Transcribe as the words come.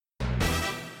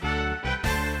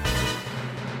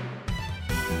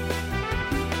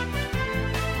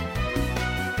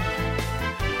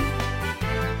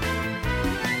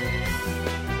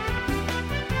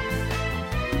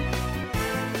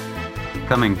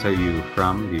Coming to you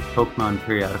from the Pokemon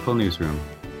Periodical Newsroom,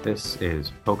 this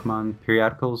is Pokemon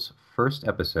Periodical's first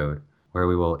episode, where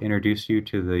we will introduce you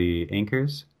to the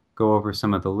anchors, go over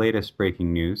some of the latest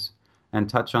breaking news, and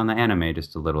touch on the anime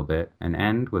just a little bit, and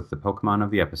end with the Pokemon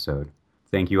of the episode.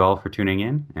 Thank you all for tuning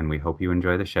in, and we hope you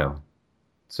enjoy the show.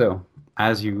 So,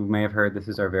 as you may have heard, this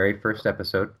is our very first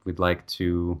episode. We'd like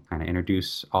to kind of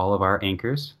introduce all of our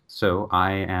anchors. So,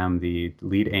 I am the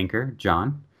lead anchor,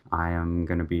 John. I am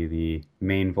going to be the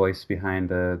main voice behind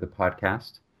the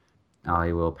podcast.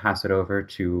 I will pass it over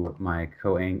to my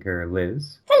co-anchor,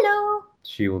 Liz. Hello.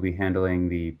 She will be handling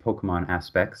the Pokemon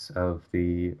aspects of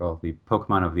the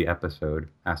Pokemon of the episode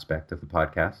aspect of the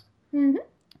podcast. Mm-hmm.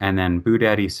 And then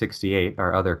BooDaddy68,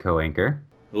 our other co-anchor.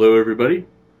 Hello, everybody.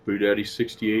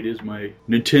 BooDaddy68 is my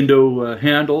Nintendo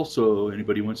handle, so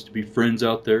anybody wants to be friends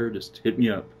out there, just hit me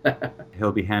up.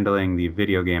 He'll be handling the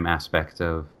video game aspect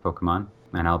of Pokemon,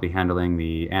 and I'll be handling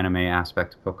the anime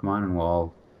aspect of Pokemon, and we'll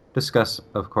all discuss,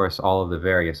 of course, all of the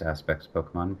various aspects of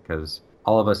Pokemon, because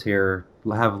all of us here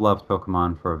have loved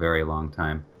Pokemon for a very long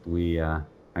time. We,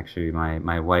 actually,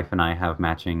 my wife and I have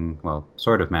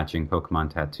sort of matching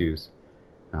Pokemon tattoos.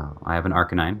 I have an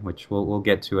Arcanine, which we'll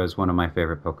get to as one of my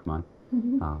favorite Pokemon.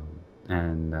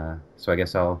 Mm-hmm. So I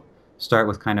guess I'll start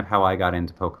with kind of how I got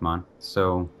into Pokemon.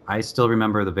 So I still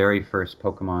remember the very first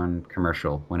Pokemon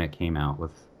commercial when it came out,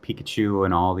 with Pikachu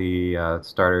and all the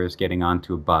starters getting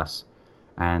onto a bus,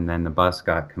 and then the bus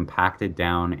got compacted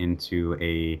down into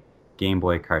a Game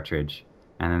Boy cartridge,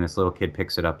 and then this little kid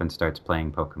picks it up and starts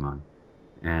playing Pokemon.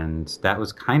 And that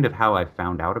was kind of how I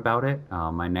found out about it.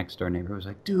 My next door neighbor was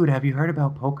like, "Dude, have you heard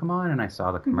about Pokemon?" And I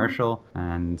saw the commercial,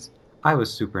 and I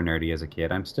was super nerdy as a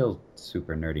kid. I'm still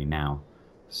super nerdy now.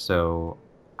 So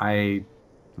I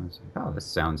was like, "Oh, this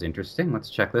sounds interesting.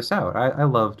 Let's check this out." I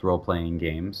loved role-playing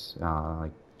games,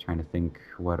 like trying to think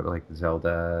like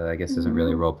Zelda, I guess isn't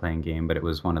really a role-playing game, but it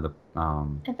was one of the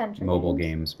Adventure mobile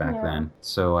games back then.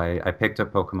 So I picked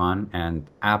up Pokemon and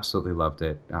absolutely loved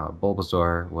it.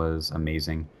 Bulbasaur was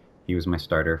amazing. He was my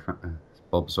starter,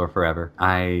 Bulbasaur forever.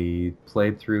 I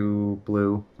played through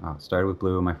Blue, started with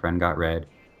Blue, my friend got Red.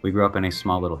 We grew up in a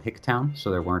small little hick town,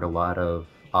 so there weren't a lot of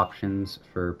options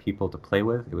for people to play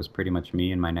with. It was pretty much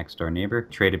me and my next door neighbor.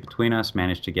 Traded between us,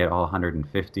 managed to get all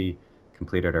 150,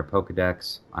 completed our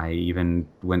Pokedex. I even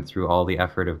went through all the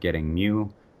effort of getting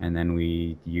Mew, and then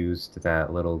we used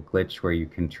that little glitch where you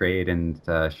can trade and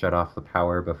shut off the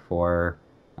power before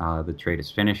the trade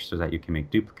is finished so that you can make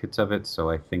duplicates of it.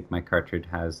 So I think my cartridge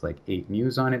has like 8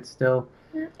 Mews on it still.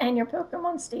 And your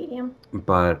Pokemon Stadium.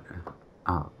 But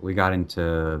we got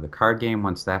into the card game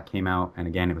once that came out, and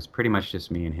again, it was pretty much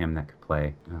just me and him that could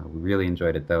play. We really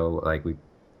enjoyed it, though. Like, we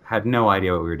had no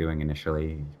idea what we were doing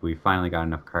initially. We finally got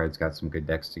enough cards, got some good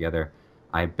decks together.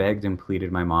 I begged and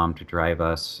pleaded my mom to drive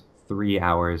us 3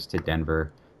 hours to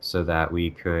Denver so that we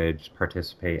could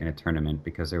participate in a tournament,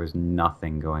 because there was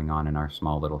nothing going on in our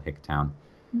small little hick town.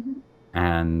 Mm-hmm.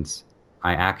 And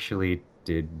I actually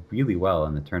did really well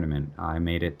in the tournament. I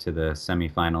made it to the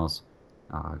semifinals.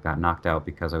 Got knocked out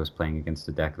because I was playing against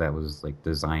a deck that was like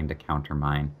designed to counter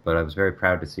mine. But I was very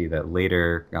proud to see that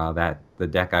later that the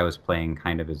deck I was playing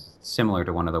kind of is similar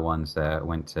to one of the ones that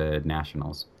went to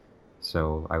nationals.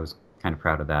 So I was kind of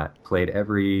proud of that. Played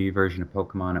every version of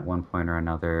Pokemon at one point or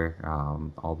another,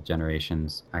 all the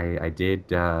generations. I did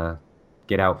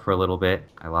get out for a little bit.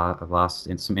 I lost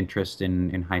some interest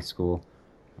in high school.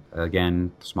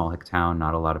 Again, small hick town,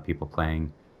 not a lot of people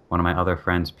playing. One of my other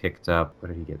friends picked up, what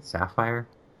did he get, Sapphire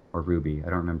or Ruby? I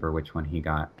don't remember which one he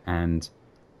got. And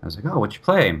I was like, "Oh, what you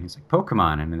play?" And he's like,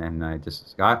 "Pokemon." And then I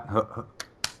just got,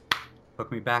 hooked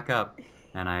me back up.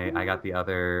 And I got the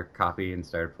other copy and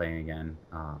started playing again.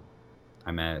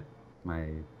 I met my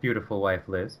beautiful wife,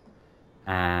 Liz.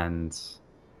 And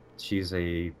she's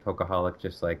a Pokaholic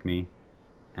just like me.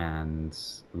 And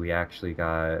we actually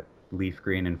got Leaf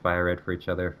Green and Fire Red for each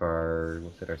other for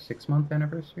our 6-month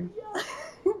anniversary? Yeah.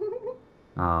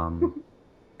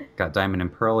 Got Diamond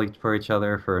and Pearl for each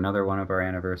other for another one of our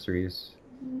anniversaries.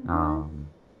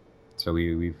 So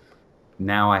we've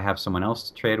now I have someone else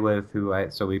to trade with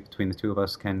between the two of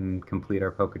us can complete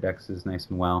our Pokedexes nice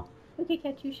and well. Who can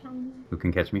catch you shiny? Who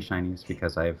can catch me shinies,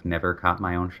 because I've never caught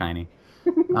my own shiny.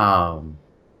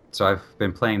 So I've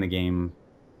been playing the game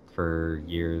for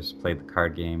years, played the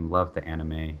card game, loved the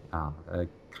anime. I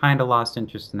kind of lost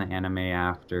interest in the anime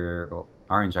after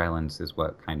Orange Islands is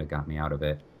what kind of got me out of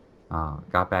it.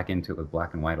 Got back into it with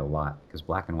Black and White a lot, because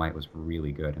Black and White was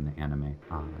really good in the anime,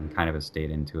 and kind of have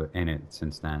stayed in it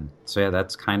since then. So yeah,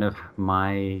 that's kind of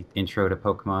my intro to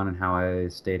Pokemon and how I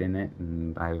stayed in it.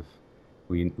 And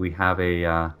we have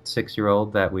a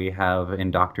 6-year-old that we have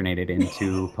indoctrinated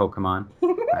into Pokemon.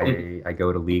 I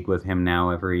go to league with him now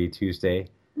every Tuesday,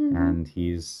 and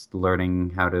he's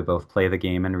learning how to both play the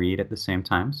game and read at the same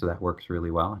time, so that works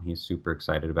really well. And he's super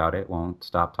excited about it. Won't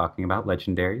stop talking about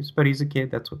legendaries, but he's a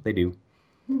kid. That's what they do.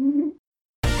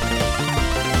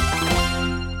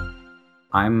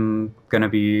 I'm going to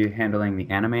be handling the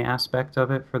anime aspect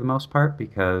of it for the most part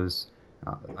because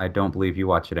I don't believe you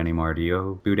watch it anymore. Do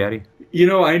you, Boo Daddy?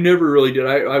 I never really did.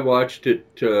 I watched it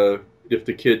if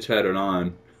the kids had it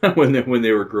on when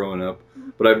they were growing up,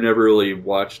 but I've never really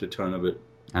watched a ton of it.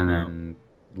 And then,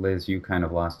 Liz, you kind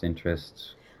of lost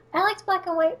interest. I liked Black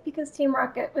and White because Team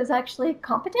Rocket was actually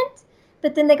competent,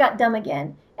 but then they got dumb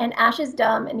again. And Ash is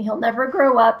dumb, and he'll never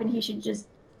grow up, and he should just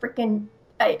freaking...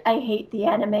 I hate the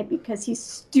anime because he's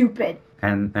stupid.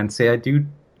 And say I do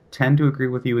tend to agree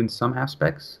with you in some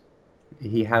aspects.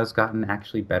 He has gotten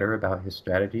actually better about his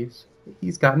strategies.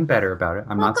 He's gotten better about it.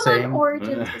 I'm not saying...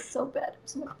 Origins was so bad.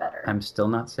 So much better. I'm still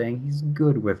not saying he's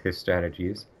good with his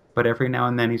strategies. But every now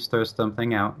and then he throws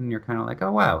something out, and you're kind of like,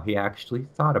 oh, wow, he actually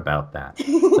thought about that.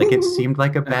 Like, it seemed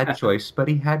like a bad choice, but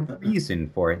he had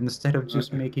reason for it instead of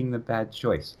just making the bad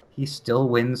choice. He still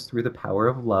wins through the power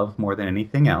of love more than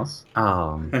anything else.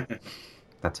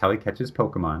 That's how he catches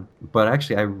Pokemon. But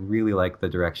actually, I really like the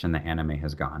direction the anime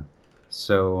has gone.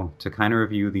 So, to kind of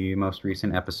review the most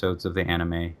recent episodes of the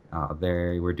anime,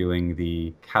 they were doing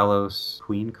the Kalos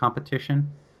Queen competition,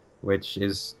 which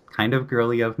is kind of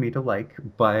girly of me to like,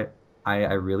 but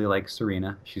I really like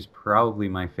Serena. She's probably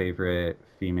my favorite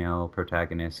female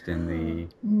protagonist in the...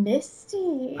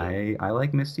 Misty! I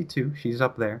like Misty too. She's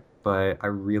up there, but I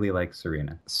really like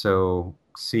Serena. So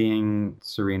seeing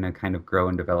Serena kind of grow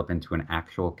and develop into an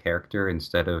actual character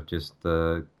instead of just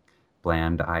the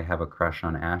bland I have a crush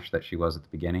on Ash that she was at the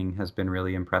beginning has been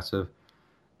really impressive.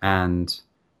 And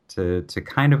to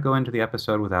kind of go into the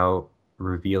episode without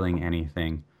revealing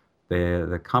anything,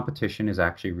 the competition is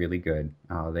actually really good.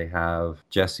 They have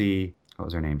Jessie, what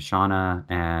was her name, Shauna,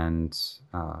 and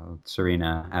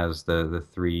Serena as the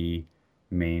three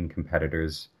main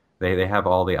competitors. They have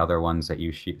all the other ones that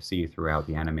you see throughout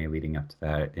the anime leading up to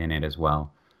that in it as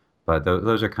well. But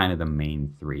those are kind of the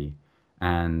main three.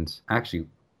 And actually,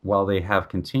 while they have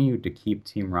continued to keep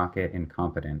Team Rocket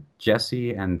incompetent,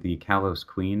 Jessie and the Kalos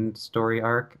Queen story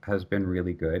arc has been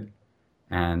really good.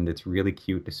 And it's really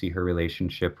cute to see her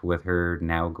relationship with her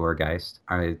now Gourgeist.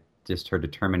 Just her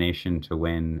determination to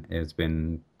win has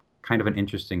been kind of an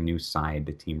interesting new side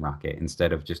to Team Rocket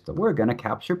instead of just we're gonna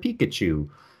capture Pikachu,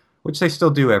 which they still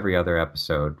do every other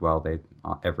episode. Well,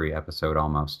 every episode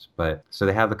almost. But so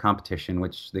they have the competition,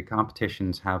 which the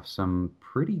competitions have some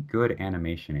pretty good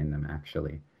animation in them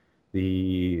actually.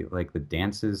 The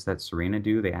dances that Serena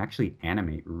do, they actually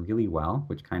animate really well,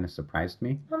 which kind of surprised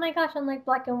me. Oh my gosh, unlike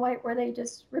Black and White where they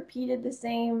just repeated the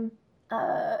same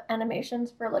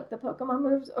animations for like the Pokemon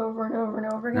moves over and over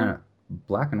and over again. No.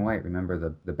 Black and White, remember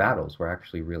the battles were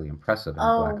actually really impressive in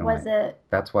Black and White. Oh, was it?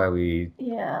 That's why we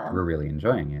were really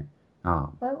enjoying it.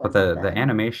 But the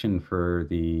animation for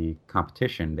the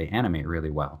competition, they animate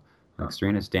really well. Like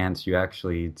Serena's dance, you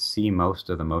actually see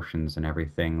most of the motions and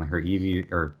everything. Like her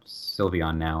Eevee, or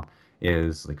Sylveon now,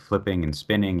 is like flipping and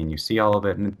spinning, and you see all of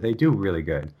it, and they do really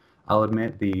good. I'll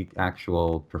admit the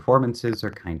actual performances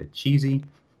are kind of cheesy,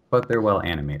 but they're well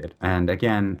animated. And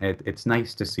again, it's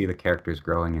nice to see the characters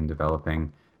growing and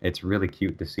developing. It's really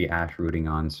cute to see Ash rooting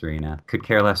on Serena. Could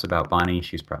care less about Bonnie.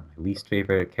 She's probably my least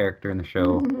favorite character in the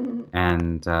show.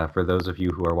 And for those of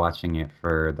you who are watching it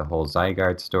for the whole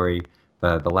Zygarde story,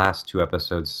 the last two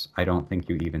episodes, I don't think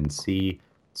you even see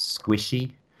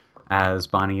Squishy, as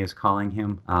Bonnie is calling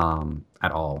him,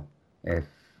 at all,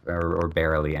 or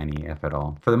barely any, if at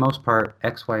all. For the most part,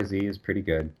 XYZ is pretty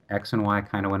good. X and Y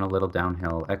kind of went a little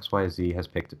downhill. XYZ has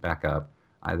picked it back up.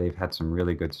 They've had some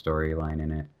really good storyline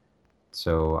in it.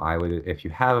 So I would, if you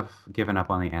have given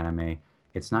up on the anime,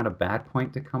 it's not a bad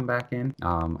point to come back in.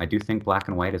 I do think Black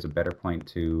and White is a better point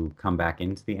to come back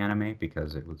into the anime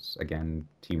because it was, again,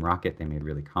 Team Rocket. They made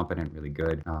really competent, really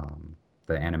good.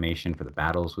 The animation for the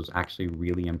battles was actually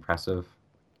really impressive.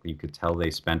 You could tell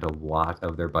they spent a lot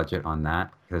of their budget on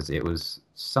that because it was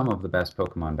some of the best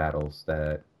Pokemon battles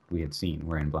that we had seen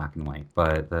were in Black and White.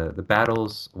 But the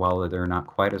battles, while they're not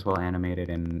quite as well animated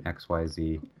in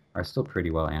XYZ, are still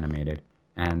pretty well animated.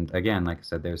 And again, like I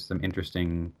said, there's some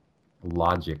interesting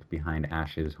logic behind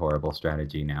Ash's horrible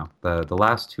strategy now. The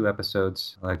last two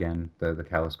episodes, again, the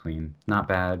Kalos Queen, not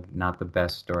bad, not the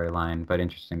best storyline, but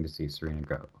interesting to see Serena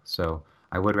grow. So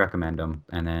I would recommend them.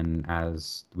 And then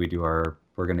as we're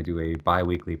going to do a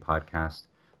bi-weekly podcast,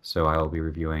 so I'll be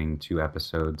reviewing 2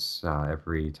 episodes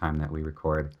every time that we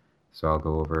record. So I'll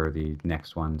go over the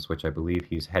next ones, which I believe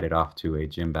he's headed off to a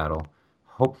gym battle.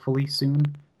 hopefully soon.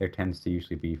 There tends to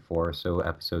usually be 4 or so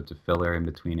episodes of filler in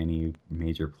between any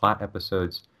major plot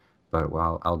episodes, but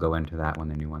I'll go into that when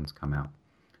the new ones come out.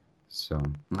 So,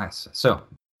 nice. So,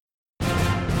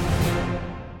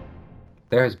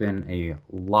 there has been a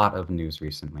lot of news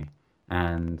recently,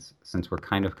 and since we're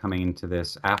kind of coming into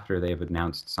this after they've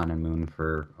announced Sun and Moon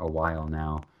for a while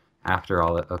now, after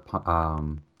all,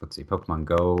 let's see, Pokemon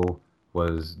Go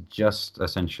was just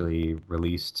essentially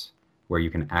released where you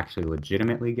can actually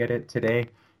legitimately get it today.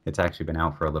 It's actually been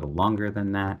out for a little longer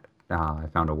than that. I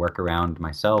found a workaround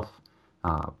myself,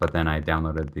 but then I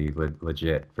downloaded the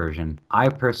legit version. I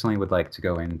personally would like to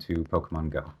go into Pokemon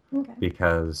Go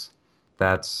because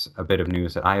that's a bit of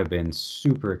news that I have been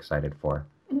super excited for.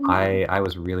 I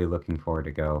was really looking forward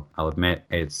to Go. I'll admit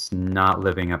it's not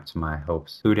living up to my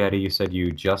hopes. Who Daddy, you said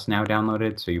you just now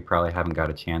downloaded, so you probably haven't got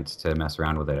a chance to mess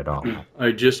around with it at all.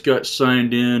 I just got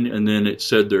signed in, and then it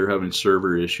said they're having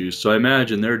server issues. So I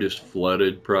imagine they're just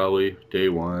flooded probably day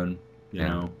one. You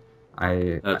know,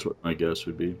 that's what my guess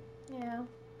would be. Yeah.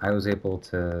 I was able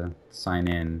to sign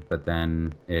in, but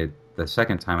then the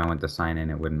second time I went to sign in,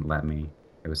 it wouldn't let me.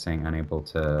 It was saying unable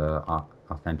to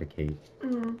authenticate,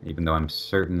 even though I'm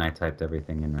certain I typed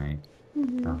everything in right.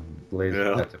 Liz, you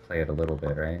have to play it a little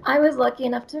bit, right? I was lucky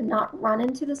enough to not run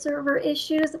into the server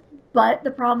issues, but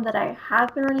the problem that I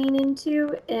have been running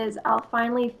into is I'll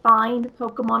finally find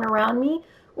Pokemon around me,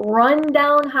 run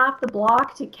down half the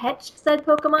block to catch said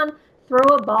Pokemon,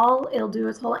 throw a ball, it'll do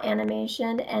its whole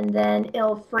animation, and then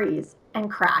it'll freeze and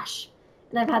crash.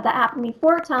 And I've had that happen to me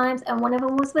 4 times, and one of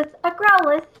them was with a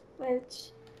Growlithe,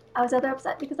 which I was rather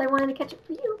upset because I wanted to catch it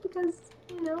for you because,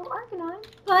 you know, Arcanine.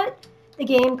 But the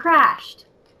game crashed,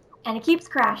 and it keeps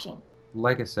crashing.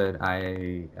 Like I said,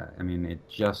 I mean, it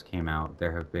just came out.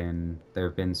 There have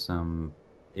been some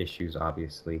issues,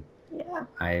 obviously. Yeah.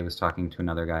 I was talking to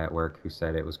another guy at work who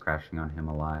said it was crashing on him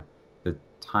a lot. The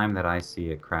time that I see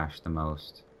it crash the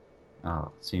most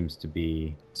seems to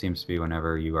be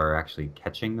whenever you are actually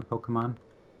catching the Pokemon.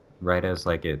 Right as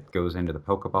like it goes into the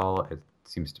Pokeball, it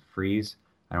seems to freeze.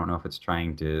 I don't know if it's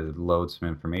trying to load some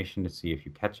information to see if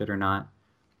you catch it or not,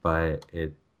 but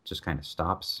it just kind of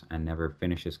stops and never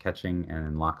finishes catching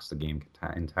and locks the game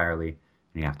entirely,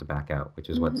 and you have to back out, which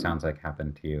is what sounds like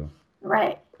happened to you.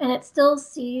 Right, and it still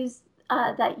sees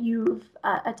that you've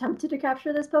attempted to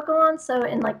capture this Pokemon, so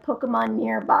in like Pokemon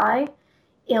nearby,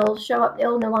 it'll show up,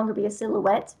 it'll no longer be a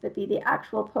silhouette, but be the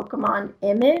actual Pokemon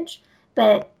image,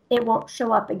 but it won't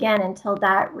show up again until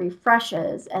that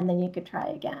refreshes, and then you could try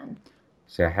again.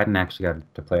 See, I hadn't actually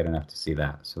got to play it enough to see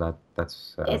that, so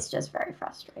that's... It's just very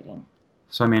frustrating.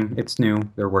 So, I mean, it's new.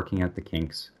 They're working out the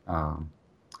kinks. I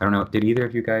don't know, did either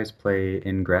of you guys play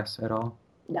Ingress at all?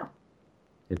 No.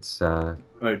 It's... I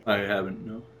haven't,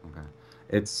 no. Okay.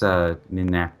 It's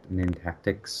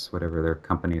Nintactics, whatever their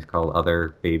company is called,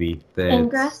 Other Baby.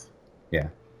 Ingress? Yeah.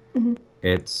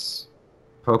 It's...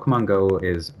 Pokemon Go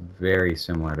is very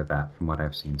similar to that from what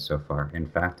I've seen so far. In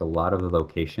fact, a lot of the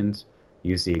locations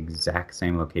use the exact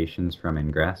same locations from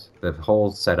Ingress. The whole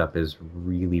setup is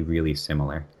really, really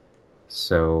similar.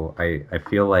 So I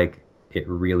feel like it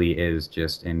really is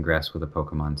just Ingress with a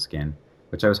Pokemon skin,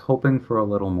 which I was hoping for a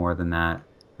little more than that.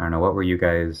 I don't know, what were you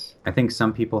guys... I think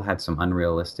some people had some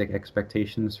unrealistic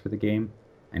expectations for the game.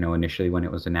 I know initially when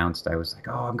it was announced, I was like,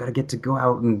 oh, I'm gonna get to go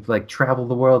out and like travel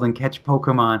the world and catch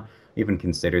Pokemon. Even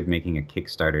considered making a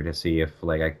Kickstarter to see if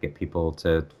like I could get people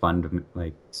to fund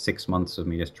like 6 months of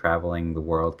me just traveling the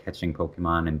world, catching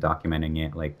Pokemon and documenting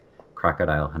it like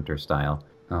Crocodile Hunter style.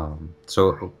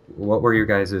 So what were your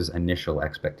guys' initial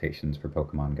expectations for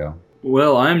Pokemon Go?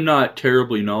 Well, I'm not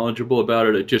terribly knowledgeable about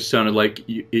it. It just sounded like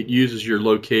it uses your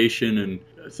location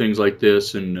and things like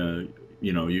this, and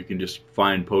you know, you can just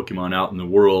find Pokemon out in the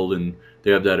world, and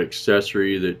they have that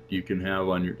accessory that you can have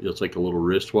on your... It's like a little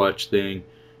wristwatch thing,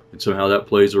 and somehow that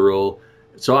plays a role.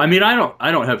 So I mean, I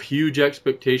don't have huge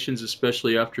expectations,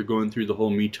 especially after going through the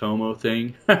whole Miitomo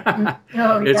thing.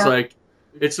 It's like,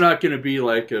 it's not going to be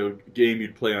like a game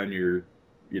you'd play on your,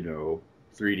 you know,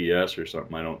 3DS or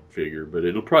something, I don't figure. But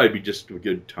it'll probably be just a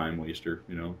good time waster,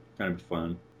 you know, kind of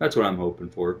fun. That's what I'm hoping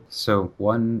for. So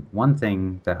one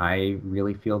thing that I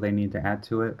really feel they need to add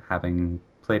to it, having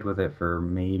played with it for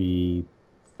maybe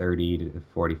 30 to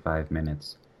 45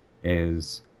 minutes,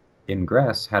 is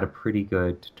Ingress had a pretty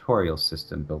good tutorial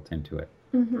system built into it.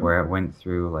 Where it went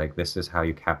through, like, this is how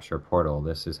you capture a portal,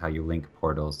 this is how you link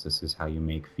portals, this is how you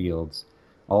make fields,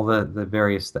 all the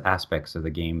various aspects of the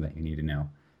game that you need to know.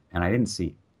 And I didn't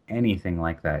see anything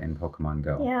like that in Pokemon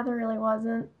Go. Yeah, there really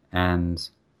wasn't. And,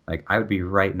 like, I would be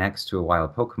right next to a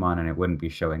wild Pokemon and it wouldn't be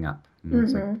showing up. And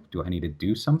it's like, do I need to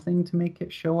do something to make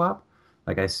it show up?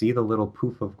 Like I see the little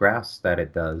poof of grass that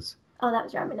it does. Oh, that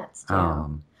was driving me nuts too.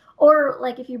 Um, Or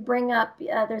like if you bring up,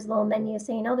 there's a little menu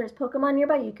saying, oh, there's Pokemon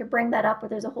nearby. You could bring that up where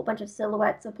there's a whole bunch of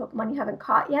silhouettes of Pokemon you haven't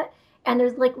caught yet. And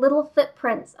there's like little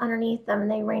footprints underneath them,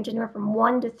 and they range anywhere from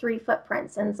 1 to 3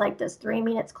 footprints. And it's like, does 3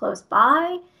 mean it's close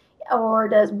by? Or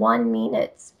does 1 mean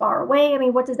it's far away? I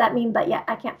mean, what does that mean? But yeah,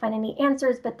 I can't find any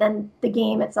answers, but then the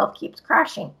game itself keeps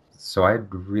crashing. so I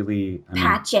mean,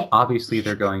 Patch it. obviously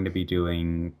they're going to be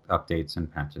doing updates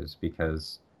and patches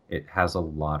because it has a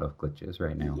lot of glitches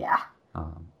right now. Yeah.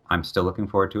 I'm still looking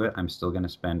forward to it. I'm still going to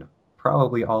spend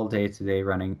probably all day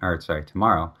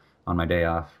tomorrow on my day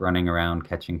off running around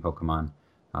catching Pokemon,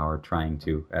 or trying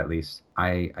to at least.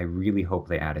 I really hope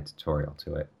they add a tutorial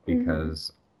to it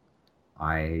because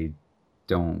I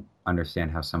don't understand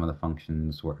how some of the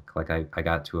functions work. Like I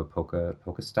got to a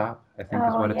Pokestop, I think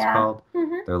is what it's called.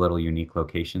 They're little unique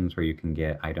locations where you can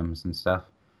get items and stuff.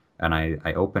 And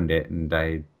I opened it and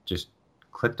I just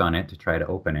clicked on it to try to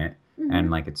open it.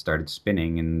 And like it started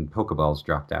spinning and Pokeballs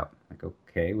dropped out. Like,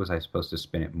 okay, was I supposed to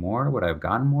spin it more? Would I have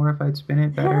gotten more if I'd spin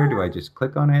it better? Do I just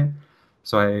click on it?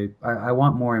 So I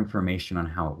want more information on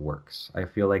how it works. I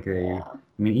feel like I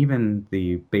mean, even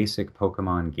the basic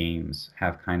Pokemon games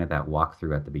have kind of that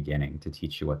walkthrough at the beginning to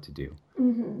teach you what to do.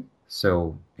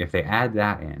 So if they add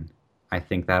that in, I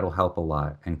think that'll help a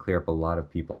lot and clear up a lot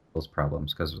of people's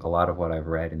problems, because a lot of what I've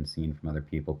read and seen from other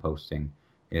people posting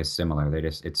is similar.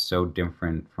 It's so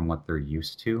different from what they're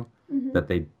used to that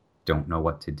they don't know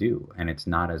what to do, and it's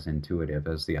not as intuitive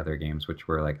as the other games, which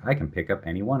were like, I can pick up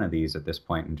any one of these at this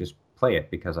point and just play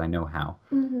it because I know how.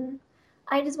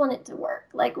 I just want it to work.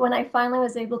 Like when I finally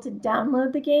was able to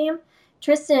download the game,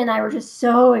 Tristan and I were just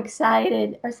so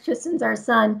excited. Tristan's our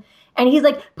son, and he's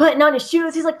like putting on his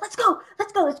shoes. He's like, let's go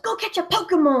catch a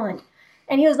Pokemon.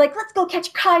 And he was like, let's go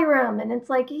catch Kyurem. And it's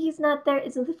like, he's not there.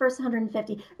 It's the first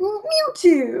 150.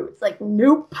 Mewtwo. It's like,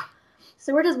 nope.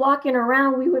 So we're just walking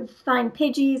around. We would find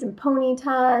Pidgeys and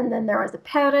Ponyta, and then there was a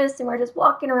Paris, and we're just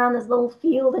walking around this little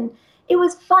field, and it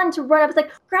was fun to run up. It's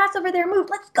like, grass over there, move,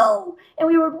 let's go. And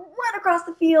we would run across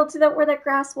the field to where that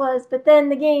grass was, but then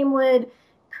the game would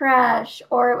crash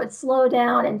or it would slow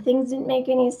down and things didn't make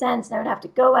any sense, and I would have to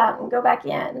go out and go back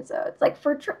in. So it's like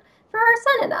for our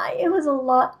son and I, it was a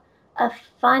lot of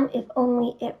fun if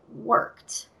only it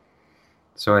worked.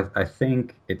 So I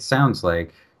think it sounds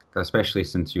like, especially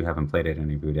since you haven't played it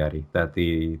any, Boo Daddy, that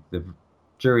the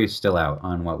jury's still out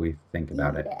on what we think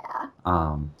about it.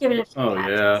 Give it a few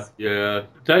patches. Yeah.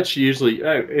 That's usually,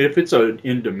 if it's an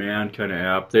in-demand kind of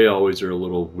app, they always are a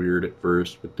little weird at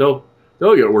first, but they'll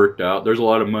get worked out. There's a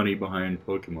lot of money behind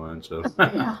Pokemon, so.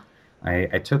 Yeah.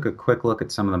 I took a quick look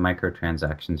at some of the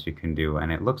microtransactions you can do,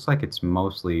 and it looks like it's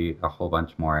mostly a whole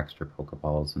bunch more extra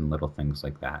Pokeballs and little things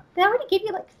like that. They already give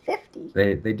you like 50.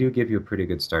 They do give you a pretty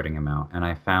good starting amount, and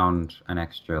I found an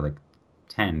extra like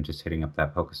 10 just hitting up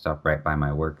that Pokestop right by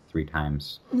my work 3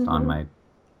 times on my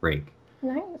break.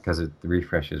 Nice. Because it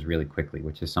refreshes really quickly,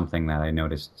 which is something that I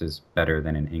noticed is better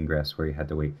than in Ingress, where you had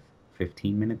to wait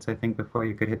 15 minutes, I think, before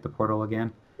you could hit the portal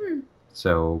again.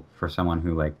 So for someone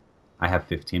who, like, I have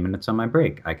 15 minutes on my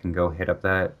break, I can go hit up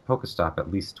that Pokestop at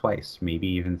least twice, maybe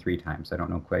even 3 times. I don't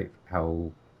know quite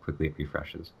how quickly it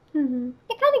refreshes. It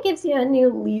kind of gives you a new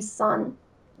lease on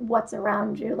what's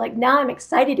around you. Like, now I'm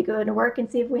excited to go to work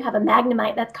and see if we have a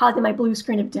Magnemite that's causing my blue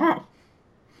screen of death.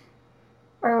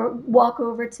 Or walk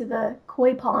over to the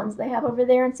koi ponds they have over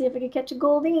there and see if I could catch a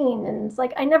Goldeen. And it's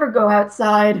like, I never go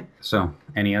outside. So,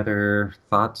 any other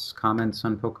thoughts, comments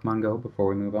on Pokemon Go before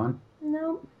we move on?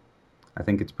 No. I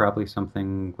think it's probably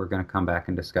something we're going to come back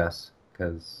and discuss,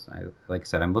 because, like I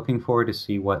said, I'm looking forward to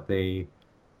see what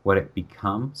it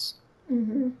becomes.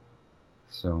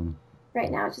 So right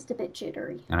now, it's just a bit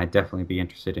jittery. And I'd definitely be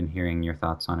interested in hearing your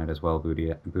thoughts on it as well,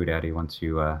 Boo Daddy, once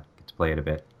you get to play it a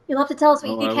bit. You'll have to tell us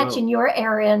what you could catch in your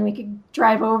area, and we could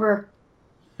drive over.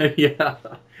 Yeah,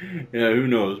 who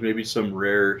knows? Maybe some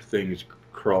rare things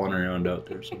crawling around out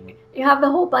there somewhere. You have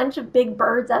the whole bunch of big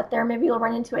birds out there. Maybe you'll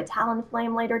run into a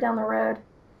Talonflame later down the road.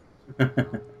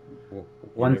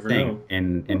 One thing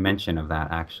in mention of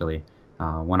that, actually,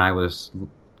 when I was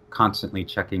constantly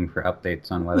checking for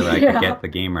updates on whether I could get the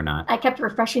game or not, I kept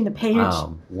refreshing the page.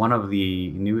 One of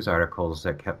the news articles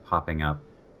that kept popping up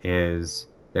is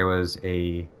there was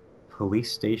a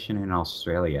police station in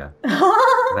Australia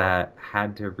that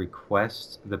had to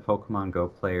request the Pokemon Go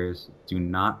players do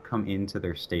not come into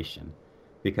their station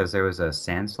because there was a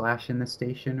Sandslash in the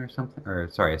station or something, or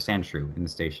sorry, a Sandshrew in the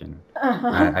station,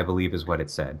 I believe is what it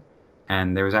said.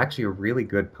 And there was actually a really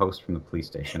good post from the police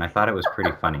station. I thought it was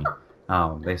pretty funny.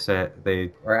 They said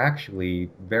they are actually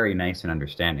very nice and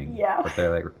understanding. Yeah. But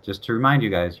they're like, just to remind you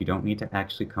guys, you don't need to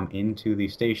actually come into the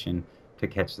station to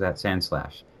catch that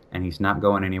Sandslash. And he's not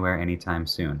going anywhere anytime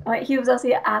soon. He was also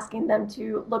asking them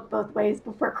to look both ways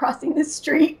before crossing the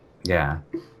street. Yeah.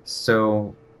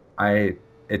 So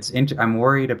I'm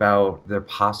worried about the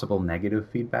possible negative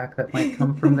feedback that might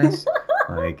come from this.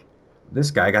 Like, this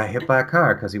guy got hit by a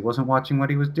car because he wasn't watching what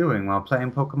he was doing while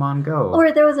playing Pokemon Go.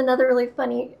 Or there was another really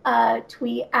funny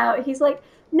tweet out. He's like,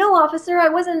 "No, officer, I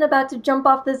wasn't about to jump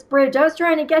off this bridge. I was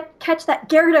trying to catch that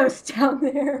Gyarados down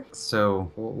there."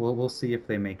 So we'll see if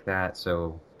they make that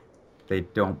so they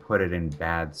don't put it in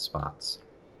bad spots.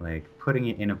 Like, putting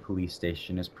it in a police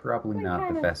station is probably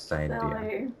not the best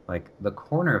idea. Like, the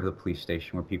corner of the police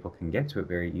station where people can get to it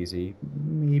very easy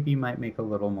maybe might make a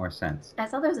little more sense. I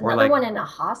saw there's another one in a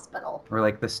hospital. Or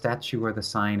like the statue or the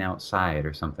sign outside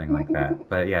or something like that.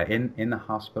 But yeah, in the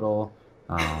hospital,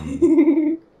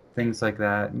 things like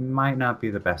that might not be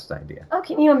the best idea. Oh,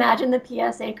 can you imagine the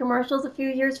PSA commercials a few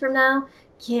years from now?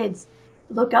 Kids,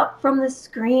 look up from the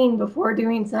screen before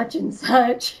doing such and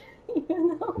such.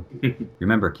 You know?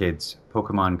 Remember, kids,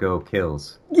 Pokemon Go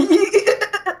kills.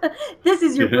 This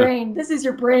is your brain. This is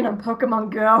your brain on Pokemon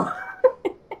Go.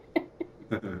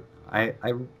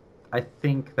 I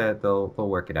think that they'll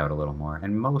work it out a little more.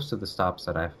 And most of the stops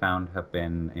that I've found have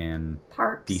been in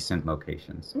parks, decent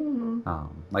locations. Mm-hmm.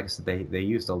 Like I said, they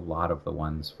used a lot of the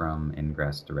ones from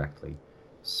Ingress directly.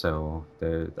 So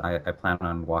I plan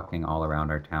on walking all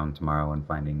around our town tomorrow and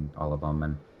finding all of them.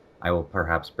 And I will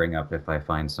perhaps bring up if I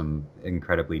find some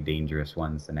incredibly dangerous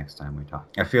ones the next time we talk.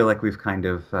 I feel like we've kind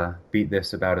of beat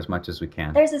this about as much as we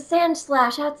can. There's a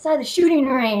Sandslash outside the shooting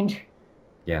range.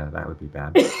 Yeah, that would be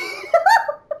bad.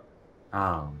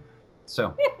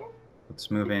 So,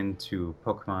 let's move into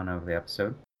Pokemon of the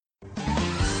episode.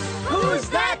 Who's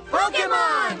that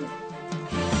Pokemon?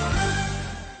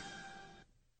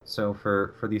 So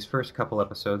for these first couple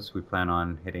episodes, we plan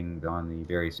on hitting on the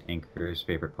various anchors'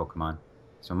 favorite Pokemon.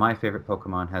 So my favorite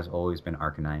Pokemon has always been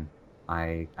Arcanine.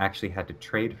 I actually had to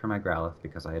trade for my Growlithe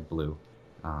because I had blue.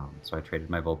 So I traded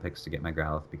my Vulpix to get my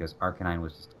Growlithe because Arcanine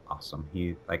was just awesome.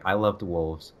 I loved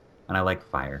wolves, and I like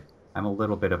fire. I'm a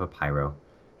little bit of a pyro.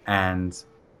 And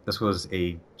this was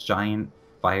a giant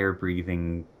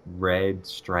fire-breathing,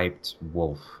 red-striped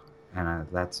wolf. And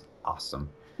that's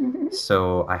awesome.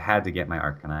 So I had to get my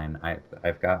Arcanine.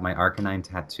 I've got my Arcanine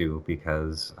tattoo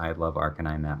because I love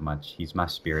Arcanine that much. He's my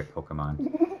spirit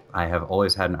Pokemon. I have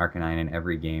always had an Arcanine in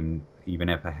every game, even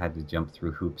if I had to jump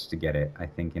through hoops to get it. I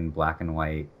think in Black and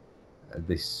White,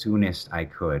 the soonest I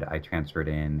could, I transferred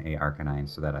in a Arcanine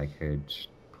so that I could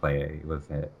play with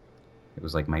it. It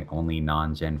was like my only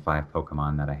non-Gen 5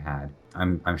 Pokemon that I had.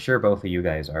 I'm sure both of you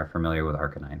guys are familiar with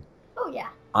Arcanine. Oh, yeah.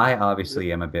 I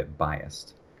obviously am a bit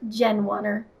biased. Gen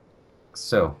 1er.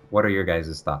 So, what are your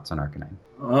guys' thoughts on Arcanine?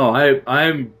 Oh,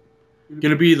 I'm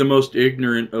going to be the most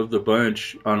ignorant of the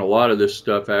bunch on a lot of this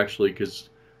stuff, actually, because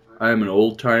I'm an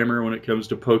old-timer when it comes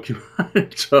to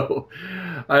Pokemon. So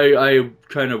I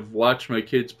kind of watched my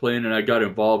kids playing, and I got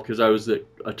involved because I was a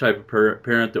type of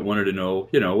parent that wanted to know,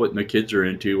 what my kids are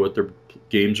into, what their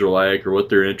games are like, or what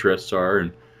their interests are,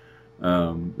 and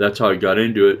that's how I got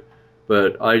into it.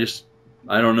 But I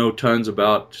don't know tons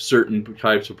about certain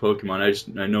types of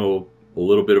Pokemon. I know a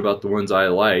little bit about the ones I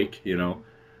like,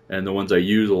 and the ones I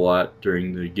use a lot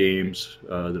during the games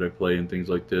that I play and things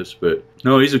like this. But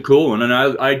no, he's a cool one, and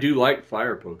I do like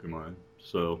fire Pokemon,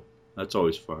 so that's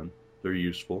always fun. They're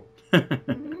useful.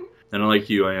 And like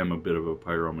you, I am a bit of a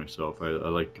pyro myself. I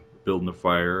like building the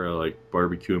fire. I like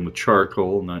barbecuing with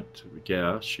charcoal, not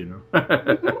gas,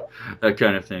 that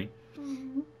kind of thing.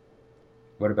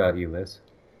 What about you, Liz?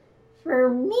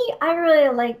 For me, I really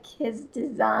like his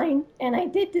design, and I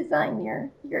did design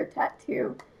your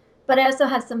tattoo. But I also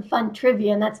have some fun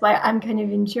trivia, and that's why I'm kind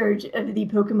of in charge of the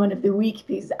Pokemon of the Week,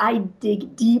 because I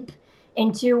dig deep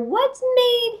into what's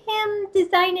made him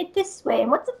design it this way, and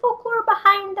what's the folklore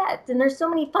behind that. And there's so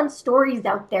many fun stories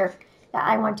out there that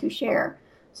I want to share.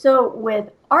 So with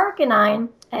Arcanine,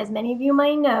 as many of you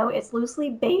might know, it's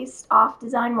loosely based off,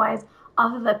 design-wise,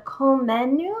 off of a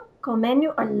Komenu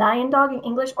or lion dog in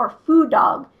English, or Fu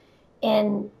dog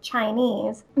in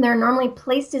Chinese. They're normally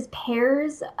placed as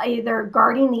pairs, either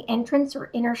guarding the entrance or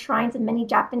inner shrines of many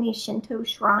Japanese Shinto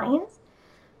shrines.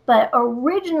 But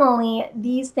originally,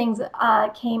 these things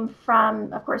came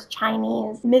from, of course,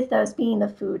 Chinese mythos, being the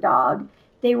Fu dog.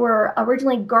 They were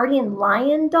originally guardian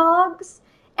lion dogs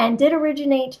and did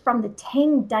originate from the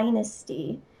Tang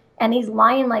Dynasty. And these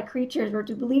lion-like creatures were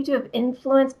believed to have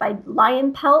influenced by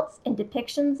lion pelts and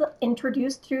depictions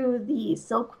introduced through the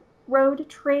Silk Road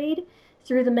trade.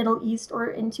 through the Middle East or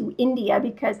into India,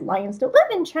 because lions don't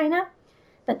live in China.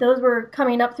 But those were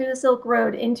coming up through the Silk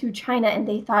Road into China, and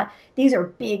they thought, these are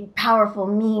big, powerful,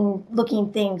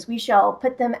 mean-looking things. We shall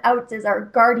put them out as our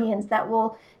guardians that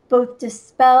will both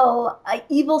dispel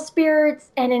evil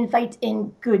spirits and invite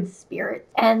in good spirits.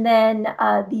 And then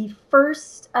the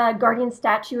first guardian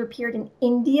statue appeared in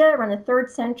India around the 3rd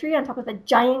century on top of a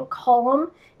giant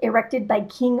column erected by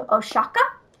King Oshaka.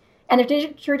 And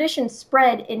the tradition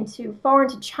spread far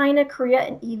into China, Korea,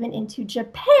 and even into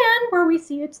Japan, where we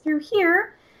see it's through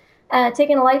here,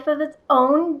 taking a life of its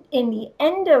own in the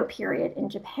Edo period in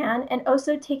Japan, and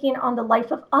also taking on the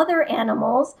life of other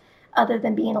animals, other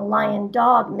than being a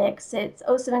lion-dog mix. It's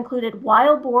also included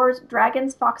wild boars,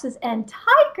 dragons, foxes, and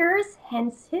tigers,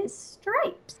 hence his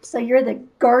stripes. So you're the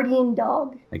guardian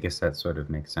dog. I guess that sort of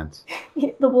makes sense.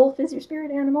 The wolf is your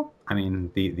spirit animal. I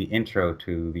mean, the intro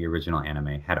to the original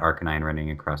anime had Arcanine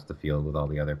running across the field with all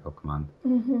the other Pokemon.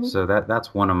 Mm-hmm. So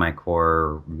that's one of my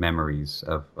core memories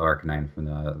of Arcanine from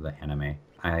the anime.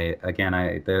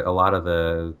 A lot of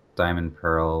the Diamond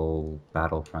Pearl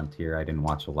Battle Frontier I didn't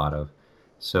watch a lot of.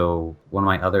 So one of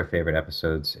my other favorite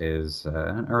episodes is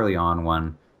an early on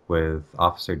one with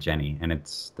Officer Jenny, and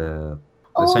it's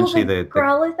essentially the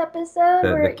Growlithe episode,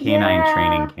 the canine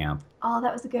training camp. Oh,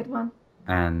 that was a good one.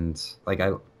 And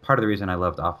part of the reason I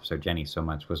loved Officer Jenny so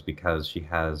much was because she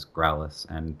has Growlithe,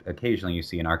 and occasionally you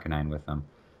see an Arcanine with them.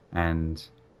 And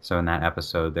so in that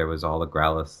episode, there was all the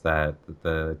Growlithe that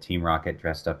the Team Rocket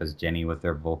dressed up as Jenny with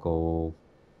their vocal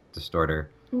distorter.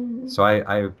 Mm-hmm.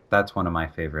 So that's one of my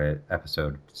favorite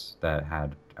episodes that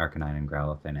had Arcanine and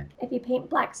Growlithe in it. If you paint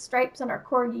black stripes on our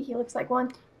corgi, he looks like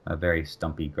one. A very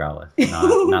stumpy Growlithe,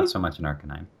 not so much an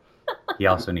Arcanine. He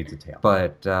also needs a tail.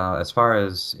 But as far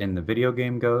as in the video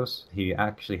game goes, he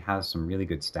actually has some really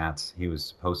good stats. He was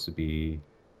supposed to be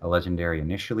a legendary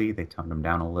initially. They toned him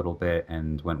down a little bit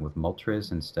and went with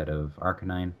Moltres instead of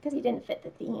Arcanine. Because he didn't fit the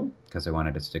theme. Because they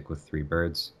wanted to stick with 3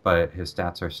 birds. But his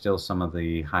stats are still some of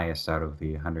the highest out of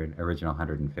the original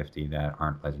 150 that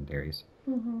aren't legendaries.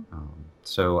 Mm-hmm.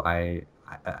 So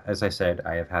as I said,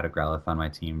 I have had a Growlithe on my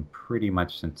team pretty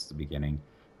much since the beginning.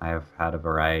 I have had a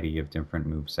variety of different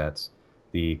movesets.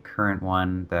 The current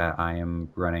one that I am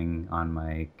running on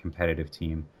my competitive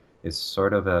team is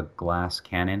sort of a glass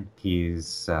cannon.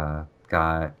 He's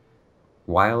got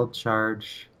Wild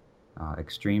Charge,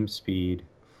 Extreme Speed,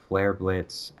 Flare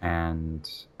Blitz, and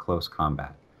Close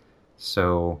Combat.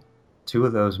 So 2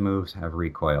 of those moves have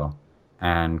recoil,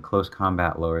 and Close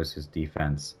Combat lowers his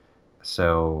defense.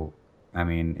 So, I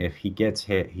mean, if he gets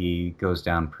hit, he goes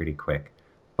down pretty quick.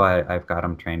 But I've got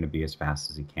him trained to be as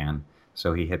fast as he can.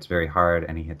 So he hits very hard,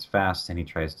 and he hits fast, and he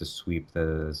tries to sweep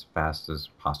as fast as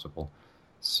possible.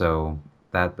 So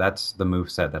that's the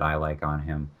moveset that I like on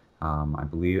him. I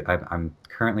believe I'm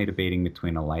currently debating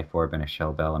between a Life Orb and a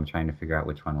Shell Bell. I'm trying to figure out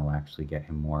which one will actually get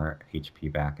him more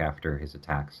HP back after his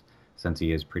attacks, since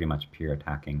he is pretty much pure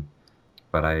attacking.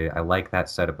 But I like that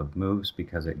setup of moves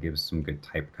because it gives some good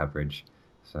type coverage.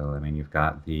 So, I mean, you've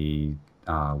got the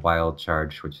Wild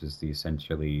Charge, which is the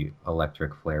essentially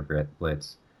electric Flare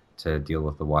Blitz to deal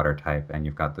with the water type, and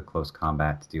you've got the Close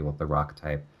Combat to deal with the rock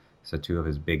type. So 2 of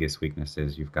his biggest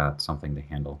weaknesses, you've got something to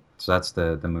handle. So that's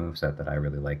the moveset that I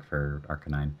really like for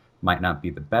Arcanine. Might not be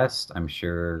the best. I'm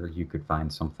sure you could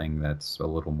find something that's a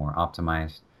little more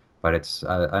optimized, but it's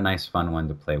a nice, fun one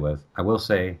to play with. I will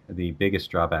say the biggest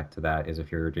drawback to that is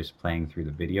if you're just playing through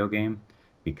the video game,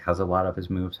 because the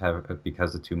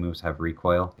 2 moves have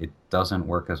recoil, it doesn't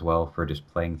work as well for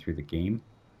just playing through the game,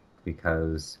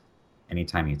 because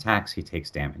anytime he attacks, he takes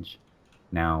damage.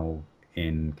 Now,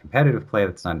 in competitive play,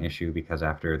 that's not an issue because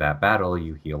after that battle,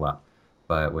 you heal up.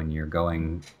 But when you're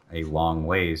going a long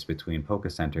ways between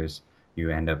Poke Centers, you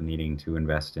end up needing to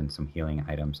invest in some healing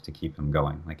items to keep him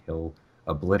going. Like, he'll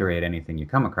obliterate anything you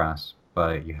come across,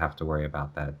 but you have to worry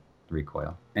about that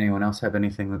recoil. Anyone else have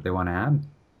anything that they want to add?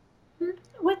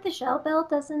 With the Shell Bell,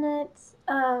 doesn't it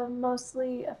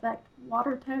mostly affect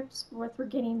water types if we're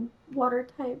getting water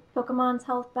type Pokemon's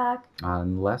health back?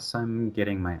 Unless I'm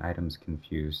getting my items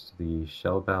confused. The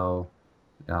Shell Bell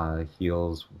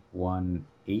heals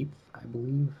 1/8, I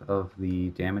believe, of the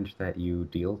damage that you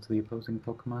deal to the opposing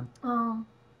Pokemon. Oh.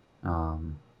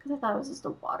 Because I thought it was just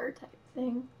a water type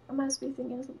thing. I must be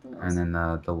thinking of something else. And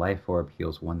then the Life Orb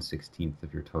heals 1/16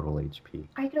 of your total HP.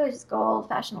 I could always just go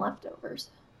old-fashioned leftovers.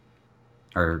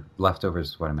 Or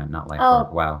leftovers is what I meant, not Life Oh.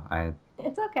 Orb. Wow,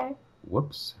 It's okay.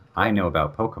 whoops. I know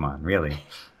about Pokemon, really.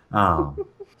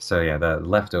 So yeah, the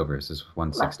leftovers is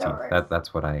 1/16. Leftovers.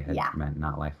 That's what I had Yeah. meant,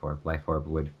 not Life Orb. Life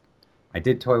Orb I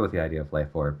did toy with the idea of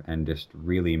Life Orb and just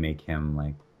really make him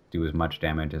like do as much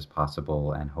damage as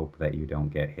possible and hope that you don't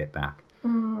get hit back.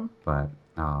 Mm, But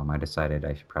I decided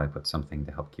I should probably put something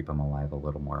to help keep them alive a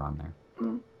little more on there.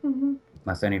 mm-hmm.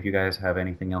 Unless any of you guys have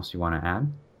anything else you want to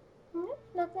add?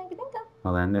 Nothing I can think of.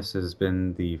 Well, then, this has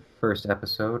been the first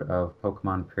episode of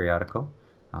Pokemon Periodical.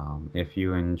 If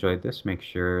you enjoyed this, make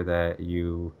sure that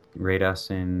you rate us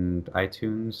in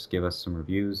iTunes, give us some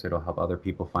reviews. It'll help other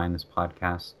people find this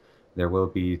podcast.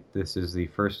 This is the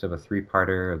first of a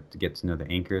three-parter to get to know the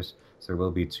anchors. So there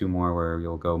will be two more where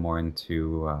you'll go more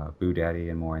into Boo Daddy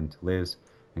and more into Liz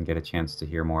and get a chance to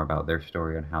hear more about their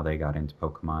story and how they got into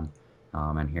Pokemon.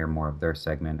 And hear more of their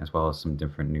segment, as well as some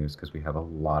different news, because we have a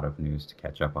lot of news to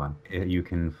catch up on. You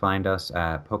can find us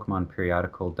at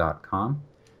PokemonPeriodical.com.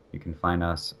 You can find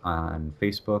us on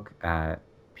Facebook at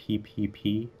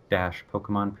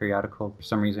PPP-Pokemon Periodical. For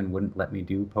some reason, wouldn't let me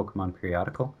do Pokemon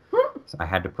Periodical, so I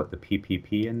had to put the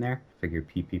PPP in there. Figured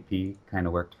PPP kind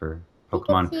of worked for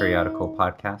Pokemon Periodical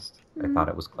Podcast. I thought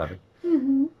it was clever.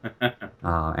 Mm-hmm.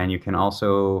 And you can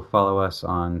also follow us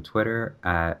on Twitter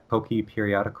at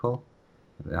PokePeriodical.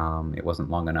 It wasn't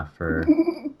long enough for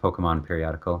Pokemon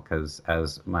Periodical because,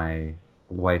 as my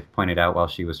wife pointed out while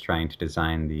she was trying to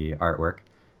design the artwork,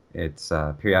 it's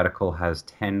Periodical has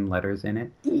 10 letters in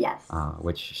it. Yes.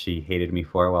 Which she hated me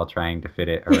for while trying to fit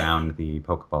it around the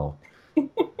Pokeball.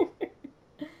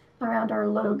 Around our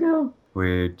logo.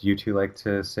 Would you two like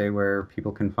to say where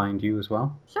people can find you as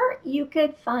well? Sure, you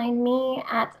could find me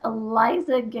at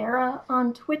Eliza Guerra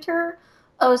on Twitter,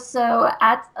 also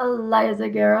at Eliza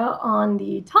Guerra on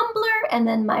the Tumblr, and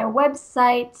then my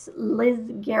website,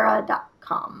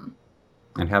 lizguerra.com.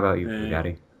 And how about you, Boo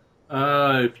Daddy?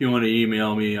 If you want to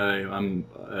email me, I'm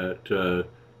at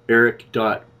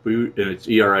eric.boo, and it's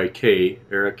ERIK,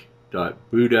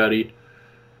 eric.boodaddy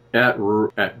at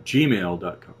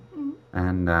gmail.com.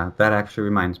 And that actually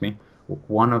reminds me,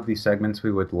 one of the segments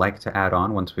we would like to add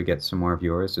on once we get some more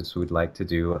viewers is we'd like to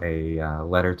do a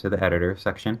letter to the editor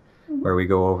section where we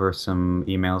go over some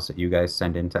emails that you guys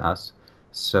send in to us.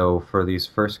 So for these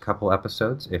first couple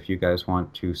episodes, if you guys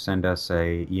want to send us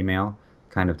a email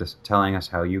kind of just telling us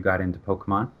how you got into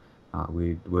Pokemon,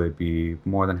 we would be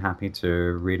more than happy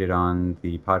to read it on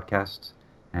the podcast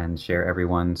and share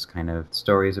everyone's kind of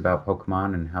stories about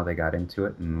Pokemon and how they got into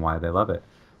it and why they love it.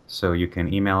 So you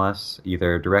can email us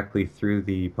either directly through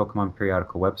the Pokemon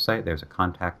Periodical website, there's a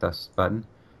Contact Us button,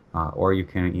 or you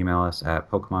can email us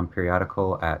at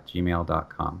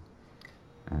PokemonPeriodical@gmail.com.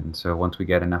 And so once we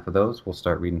get enough of those, we'll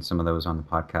start reading some of those on the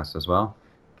podcast as well,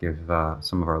 give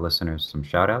some of our listeners some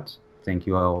shout-outs. Thank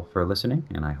you all for listening,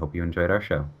 and I hope you enjoyed our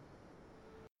show.